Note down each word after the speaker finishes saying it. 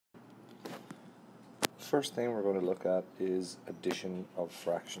first thing we're going to look at is addition of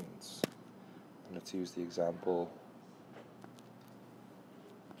fractions. Let's use the example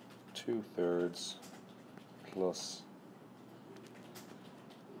 2/3 plus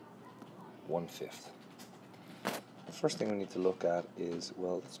 1/5. The first thing we need to look at is,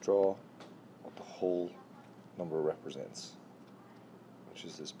 well, let's draw what the whole number represents, which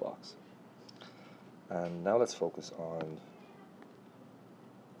is this box. And now let's focus on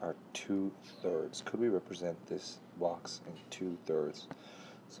our 2/3. Could we represent this box in 2/3?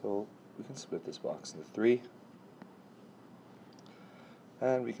 So we can split this box into 3,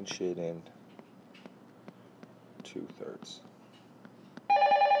 and we can shade in 2/3.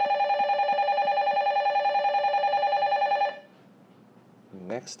 The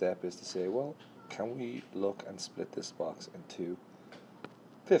next step is to say, well, can we look and split this box into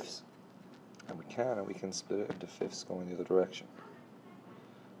fifths? And we can split it into fifths going the other direction.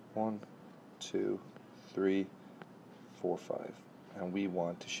 1, 2, 3, 4, 5. And we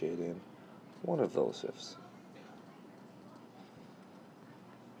want to shade in one of those fifths.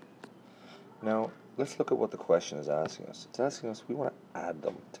 Now, let's look at what the question is asking us. It's asking us, we want to add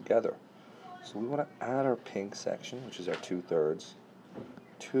them together. So we want to add our pink section, which is our 2/3,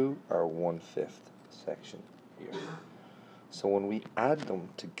 to our 1/5 section here. So when we add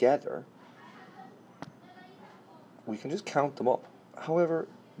them together, we can just count them up. However,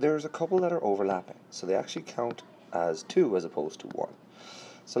 there's a couple that are overlapping, so they actually count as 2 as opposed to 1.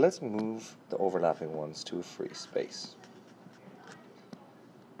 So let's move the overlapping ones to a free space.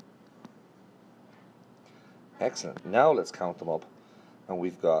 Excellent. Now let's count them up. And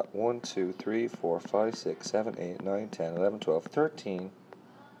we've got 1, 2, 3, 4, 5, 6, 7, 8, 9, 10, 11, 12, 13,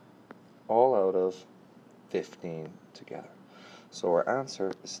 all out of 15 together. So our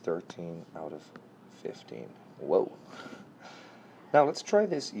answer is 13 out of 15. Whoa. Now let's try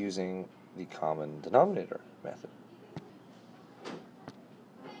this using the common denominator method.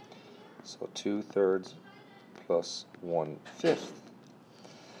 So 2/3 plus 1/5.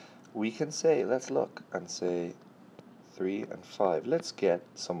 We can say, let's look and say 3 and 5. Let's get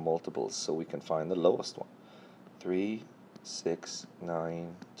some multiples so we can find the lowest one. 3, 6,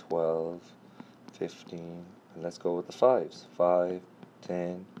 9, 12, 15, and let's go with the 5s. 5,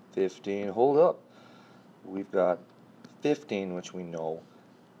 10, 15. Hold up. We've got 15, which we know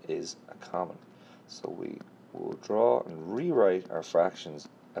is a common. So we will draw and rewrite our fractions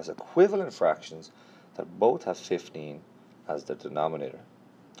as equivalent fractions that both have 15 as the denominator.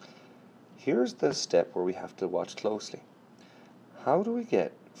 Here's the step where we have to watch closely. How do we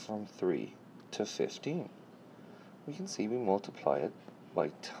get from 3 to 15? We can see we multiply it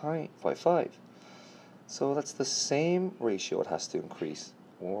by 5. So that's the same ratio it has to increase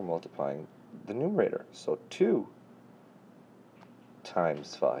when we're multiplying the numerator. So 2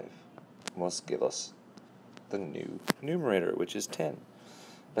 times 5 must give us the new numerator, which is 10.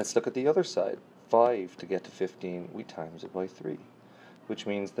 Let's look at the other side. 5 to get to 15, we times it by 3, which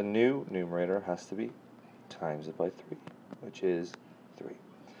means the new numerator has to be times it by 3, which is 3.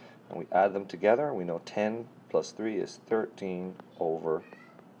 And we add them together, we know 10 plus 3 is 13 over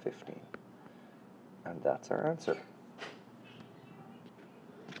 15. And that's our answer.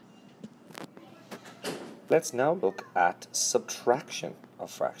 Let's now look at subtraction of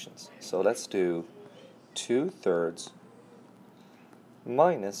fractions. So let's do 2/3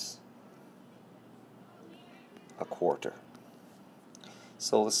 minus 1/4.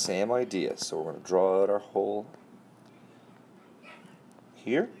 So the same idea. So we're going to draw out our whole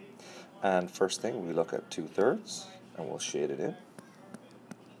here. And first thing, we look at 2/3 and we'll shade it in.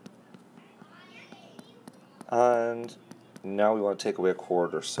 And now we want to take away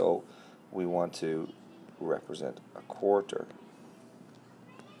 1/4, so we want to represent 1/4.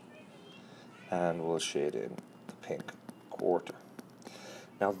 And we'll shade in the pink 1/4.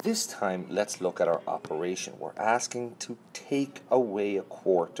 Now this time, let's look at our operation. We're asking to take away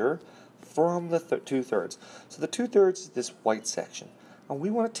 1/4 from the 2/3. So the 2/3 is this white section. And we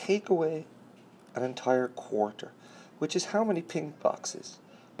want to take away an entire 1/4, which is how many pink boxes?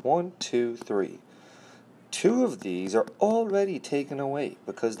 1, 2, 3. 2 of these are already taken away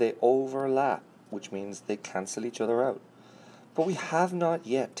because they overlap, which means they cancel each other out. But we have not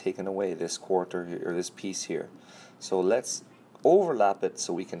yet taken away this 1/4 here, or this piece here. So let's overlap it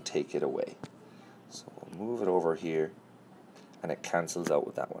so we can take it away. So we'll move it over here, and it cancels out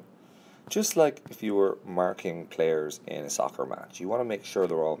with that one. Just like if you were marking players in a soccer match, you want to make sure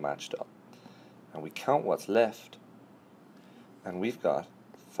they're all matched up. And we count what's left, and we've got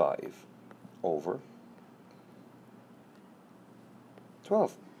 5 over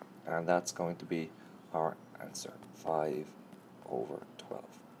 12. And that's going to be our answer, 5 over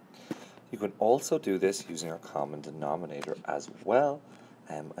 12. You can also do this using our common denominator as well,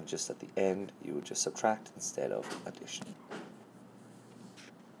 and just at the end you would just subtract instead of addition.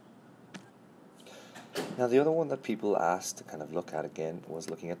 Now the other one that people asked to kind of look at again was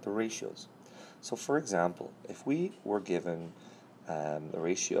looking at the ratios. So for example, if we were given the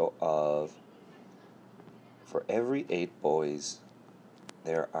ratio of, for every 8 boys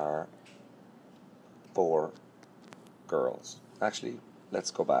there are 4 girls. Actually,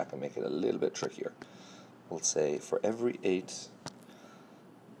 let's go back and make it a little bit trickier. We'll say for every 8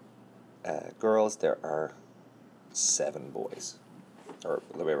 girls there are 7 boys, or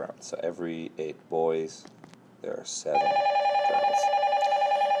the way around. So every 8 boys there are 7 girls.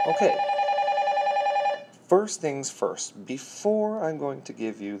 Okay, first things first, before I'm going to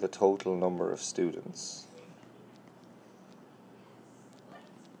give you the total number of students,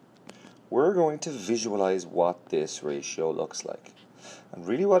 we're going to visualize what this ratio looks like. And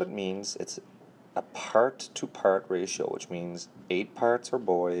really what it means, it's a part-to-part ratio, which means 8 parts are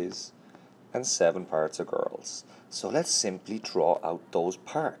boys and 7 parts are girls. So let's simply draw out those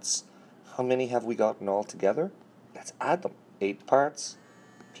parts. How many have we gotten all together? Let's add them. 8 parts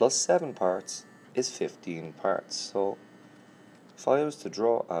plus 7 parts is 15 parts. So if I was to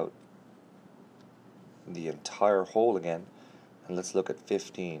draw out the entire whole again, and let's look at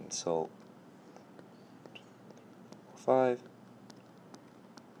 15. So 5.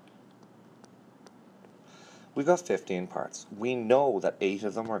 We got 15 parts. We know that 8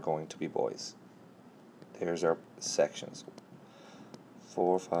 of them are going to be boys. There's our sections.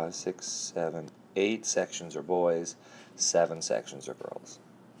 4, 5, 6, 7, 8 sections are boys, 7 sections are girls.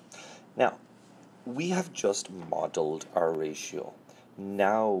 Now, we have just modeled our ratio.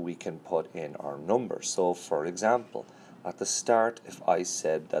 Now we can put in our numbers. So for example, at the start, if I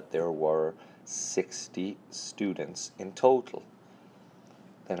said that there were 60 students in total,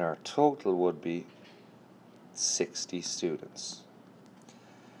 then our total would be 60 students.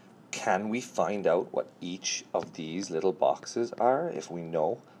 Can we find out what each of these little boxes are if we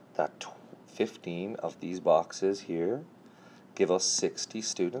know that 15 of these boxes here give us 60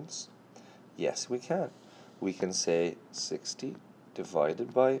 students? Yes, we can. We can say 60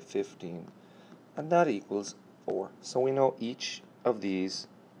 divided by 15, and that equals 4. So we know each of these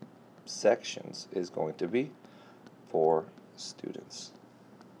sections is going to be 4 students.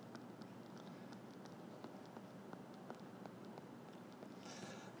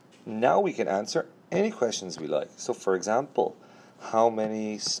 Now we can answer any questions we like. So for example, how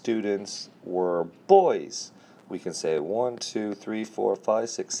many students were boys? We can say 1, 2, 3, 4, 5,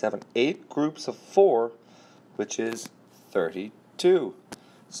 6, 7, 8 groups of 4, which is 32.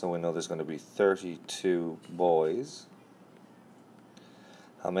 So we know there's going to be 32 boys.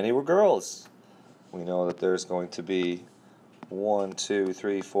 How many were girls? We know that there's going to be 1, 2,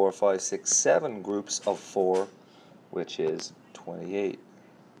 3, 4, 5, 6, 7 groups of 4, which is 28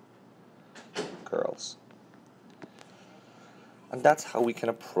 girls. And that's how we can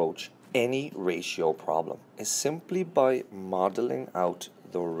approach any ratio problem, is simply by modeling out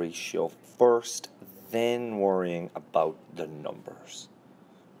the ratio first, then worrying about the numbers.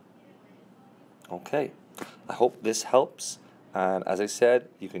 Okay, I hope this helps, and as I said,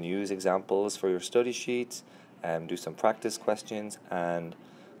 you can use examples for your study sheets and do some practice questions, and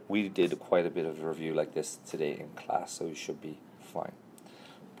we did quite a bit of a review like this today in class, so you should be fine.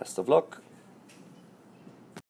 Best of luck.